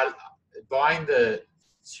 Yeah, so buying the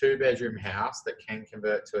 2-bedroom house that can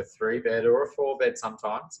convert to a 3-bed or a 4-bed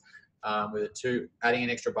sometimes, with adding an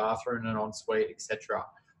extra bathroom and an ensuite, etc.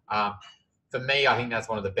 For me, I think that's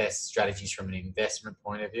one of the best strategies from an investment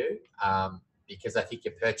point of view, because I think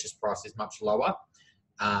your purchase price is much lower.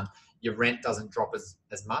 Your rent doesn't drop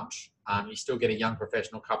as much. You still get a young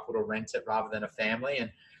professional couple to rent it rather than a family.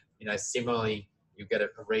 And, similarly, you get a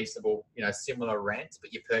reasonable, similar rent,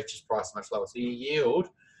 but your purchase price is much lower. So your yield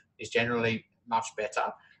is generally much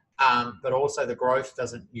better. but also the growth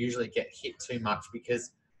doesn't usually get hit too much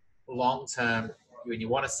because long term, when you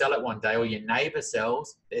want to sell it one day or your neighbour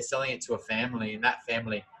sells, they're selling it to a family and that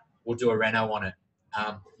family will do a reno on it.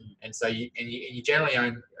 And so you generally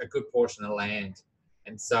own a good portion of the land.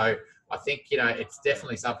 And so I think, it's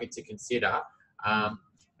definitely something to consider.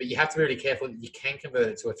 But you have to be really careful that you can convert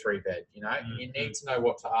it to a 3-bed, and you need to know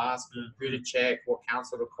what to ask, who to check, what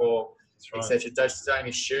council to call, etc.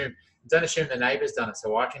 Don't assume the neighbour's done it,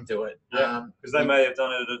 so I can do it. Yeah, because they may have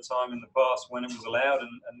done it at a time in the past when it was allowed,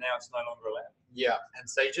 and now it's no longer allowed. Yeah, and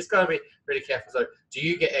so you just got to be really careful. So, do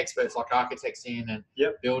you get experts like architects in and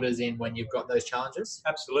builders in when you've got those challenges?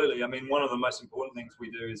 Absolutely. I mean, one of the most important things we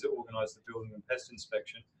do is organise the building and pest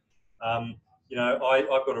inspection.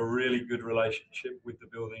 I've got a really good relationship with the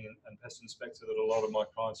building and pest inspector that a lot of my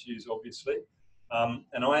clients use, obviously.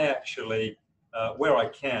 And I actually, where I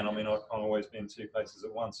can, I mean, I can't always be in 2 places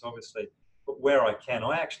at once, obviously, but where I can,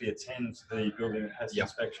 I actually attend the building and pest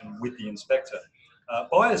inspection with the inspector.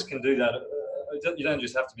 Buyers can do that. You don't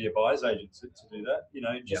just have to be a buyer's agent to do that.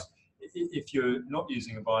 If you're not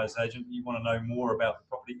using a buyer's agent, you want to know more about the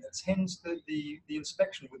property, attend the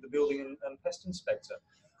inspection with the building and pest inspector.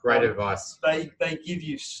 Great advice. They give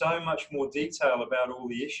you so much more detail about all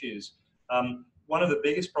the issues. One of the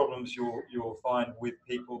biggest problems you'll find with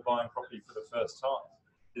people buying property for the first time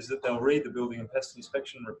is that they'll read the building and pest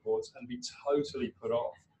inspection reports and be totally put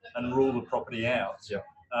off and rule the property out.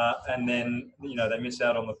 And then they miss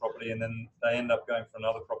out on the property, and then they end up going for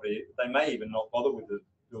another property. They may even not bother with the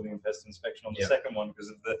building and pest inspection on the second one because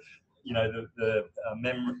of the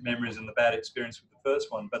memories and the bad experience with the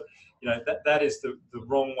first one. But that is the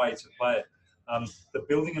wrong way to play it. The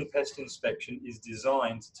building and pest inspection is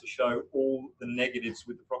designed to show all the negatives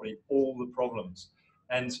with the property, all the problems.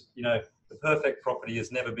 And the perfect property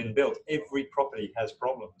has never been built. Every property has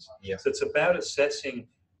problems. So it's about assessing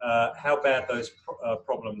how bad those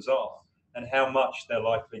problems are and how much they're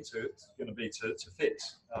likely going to be to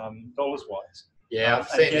fix, dollars wise. I've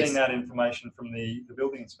seen and getting that information from the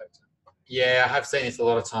building inspector. I have seen this a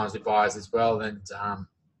lot of times with buyers as well, and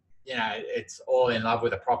it's all in love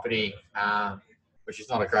with a property, which is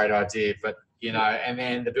not a great idea. But and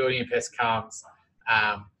then the building and pest comes,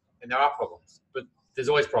 and there are problems, but there's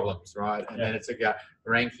always problems, right? And then it's about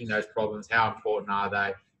ranking those problems. How important are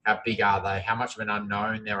they? How big are they? How much of an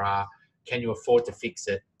unknown there are? Can you afford to fix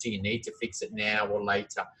it? Do you need to fix it now or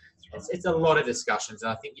later? It's a lot of discussions,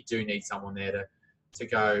 and I think you do need someone there to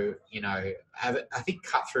go, have it. I think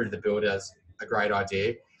cut through to the builders a great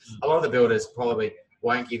idea. A lot of the builders probably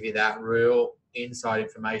won't give you that real inside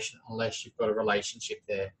information unless you've got a relationship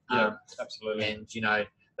there. Absolutely. And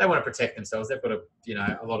they want to protect themselves. They've got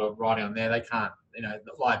a lot of writing on there. They can't,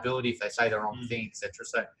 liability if they say the wrong thing, etc.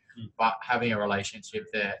 So, but having a relationship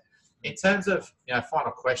there. In terms of,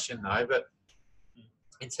 final question though, but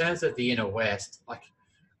in terms of the inner west, like,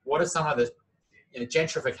 what are some of the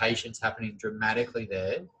gentrification's happening dramatically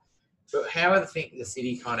there? But how are the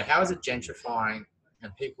city how is it gentrifying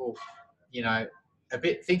and people, a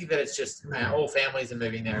bit thinking that it's just all families are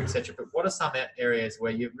moving there, etc. But what are some areas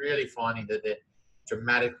where you're really finding that they're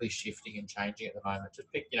dramatically shifting and changing at the moment?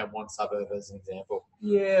 Just pick, one suburb as an example.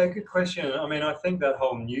 Yeah, good question. I mean, I think that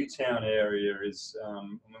whole Newtown area is,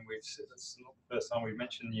 it's not the first time we've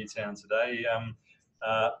mentioned Newtown today,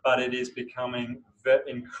 but it is becoming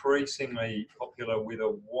increasingly popular with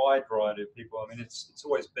a wide variety of people. I mean, it's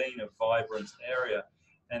always been a vibrant area,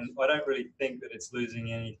 and I don't really think that it's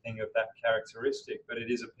losing anything of that characteristic, but it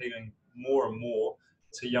is appealing more and more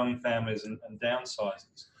to young families and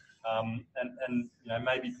downsizers. And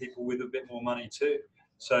maybe people with a bit more money too.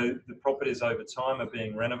 So the properties over time are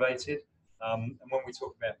being renovated. And when we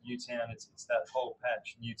talk about Newtown, it's that whole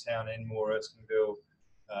patch: Newtown, Enmore, Erskineville,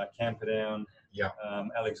 Camperdown,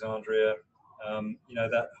 Alexandria.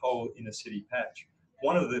 That whole inner city patch.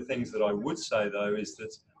 One of the things that I would say though is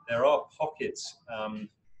that there are pockets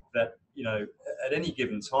that at any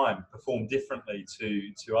given time perform differently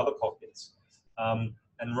to other pockets.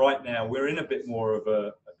 And right now we're in a bit more of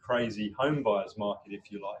a crazy home buyers market,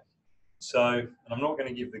 if you like. So, and I'm not going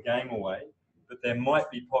to give the game away, but there might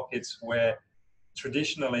be pockets where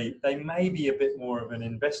traditionally they may be a bit more of an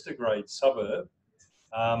investor grade suburb,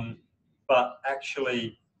 but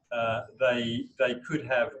actually they could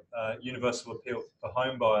have universal appeal for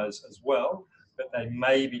home buyers as well, but they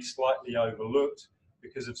may be slightly overlooked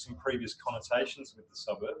because of some previous connotations with the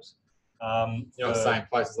suburbs. You're not saying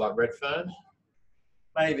places like Redfern?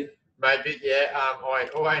 Maybe, yeah. I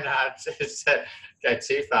won't just go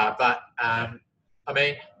too far, but I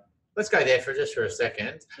mean, let's go there for a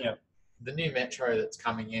second. Yeah. The new metro that's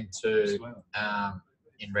coming into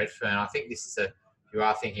in Redfern, I think this is a you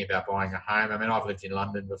are thinking about buying a home. I mean, I've lived in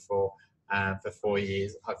London before for 4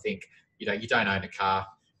 years. I think, you don't own a car.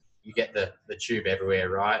 You get the tube everywhere,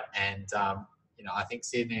 right? And, I think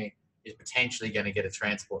Sydney is potentially going to get a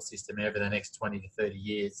transport system over the next 20 to 30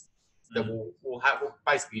 years that will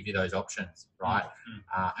basically give you those options, right?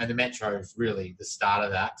 And the metro is really the start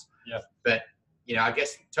of that. Yeah. But, I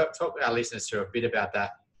guess talk our listeners through a bit about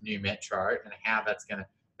that new metro and how that's going to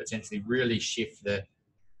potentially really shift the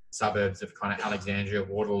suburbs of kind of Alexandria,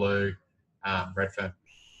 Waterloo, Redfern.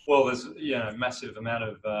 Well, there's massive amount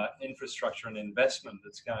of infrastructure and investment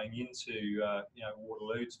that's going into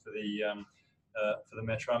Waterloo for the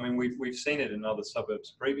metro. I mean, we've seen it in other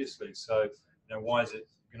suburbs previously. So why is it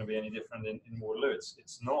going to be any different in Waterloo?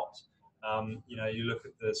 It's not. You look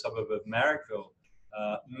at the suburb of Marrickville,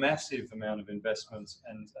 massive amount of investment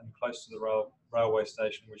and close to the railway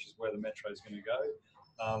station, which is where the metro is going to go.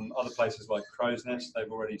 Other places like Crow's Nest,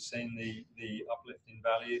 they've already seen the uplift in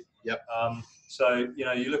value. Yep. So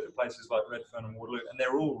you look at places like Redfern and Waterloo, and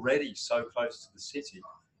they're already so close to the city.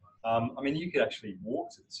 I mean, you could actually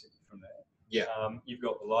walk to the city from there. Yeah. You've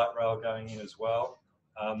got the light rail going in as well.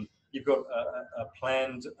 You've got a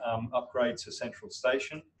planned upgrade to Central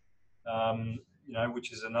Station,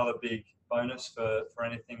 which is another big bonus for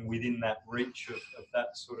anything within that reach of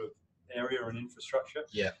that sort of area and infrastructure.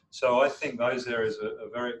 Yeah. So I think those areas are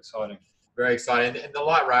very exciting. Very exciting. And the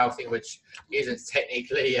light rail thing, which isn't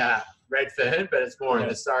technically Redfern, but it's more in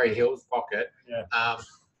the Surrey Hills pocket. Yeah.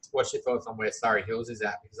 What's your thoughts on where Surrey Hills is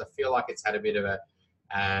at? Because I feel like it's had a bit of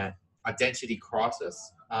a identity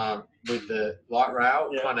crisis with the light rail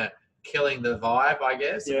kind of killing the vibe, I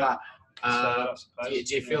guess. Yeah. But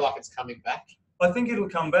do you feel like it's coming back? I think it'll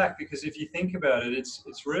come back because if you think about it,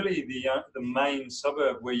 it's really the main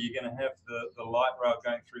suburb where you're going to have the light rail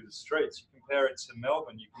going through the streets. You compare it to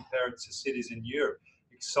Melbourne, you compare it to cities in Europe,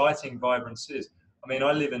 exciting, vibrant cities. I mean,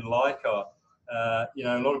 I live in Leichhardt. A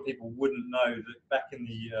lot of people wouldn't know that back in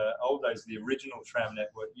the old days, the original tram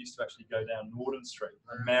network used to actually go down Norton Street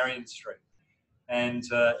and Marion Street. And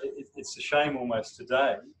it's a shame almost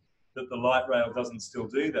today that the light rail doesn't still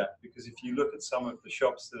do that, because if you look at some of the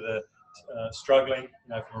shops that are struggling,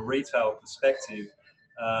 from a retail perspective,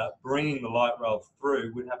 bringing the light rail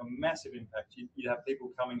through would have a massive impact. You'd have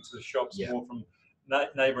people coming to the shops more from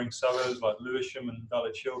neighbouring suburbs like Lewisham and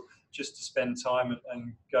Dulwich Hill just to spend time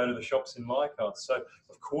and go to the shops in Leichhardt. So,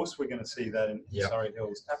 of course, we're going to see that in Surrey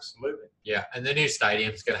Hills. Absolutely. Yeah, and the new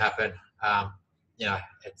stadium's going to happen. I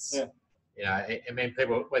mean,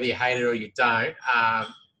 people, whether you hate it or you don't,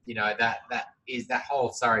 that is that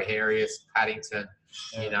whole Surrey areas, Paddington.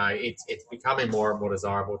 It's becoming more and more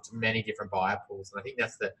desirable to many different buyer pools, and I think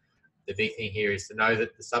that's the big thing here is to know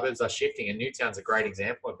that the suburbs are shifting, and Newtown's a great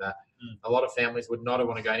example of that. A lot of families would not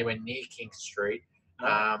want to go anywhere near King Street,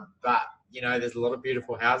 but there's a lot of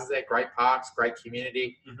beautiful houses there, great parks, great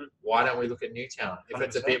community. Why don't we look at Newtown if 100%.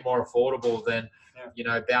 It's a bit more affordable than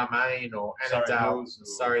Balmain or Annandale,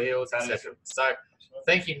 Surrey Hills, etc. So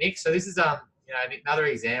thank you, Nick. So this is another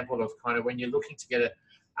example of kind of when you're looking to get a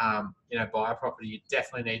buy a property, you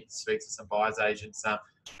definitely need to speak to some buyers agents.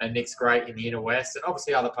 And Nick's great in the inner west and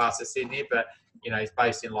obviously other parts of Sydney, but he's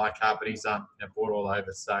based in Leichhardt, but he's bought all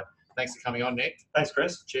over. So thanks for coming on, Nick. Thanks,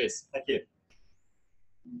 Chris. Cheers. Thank you.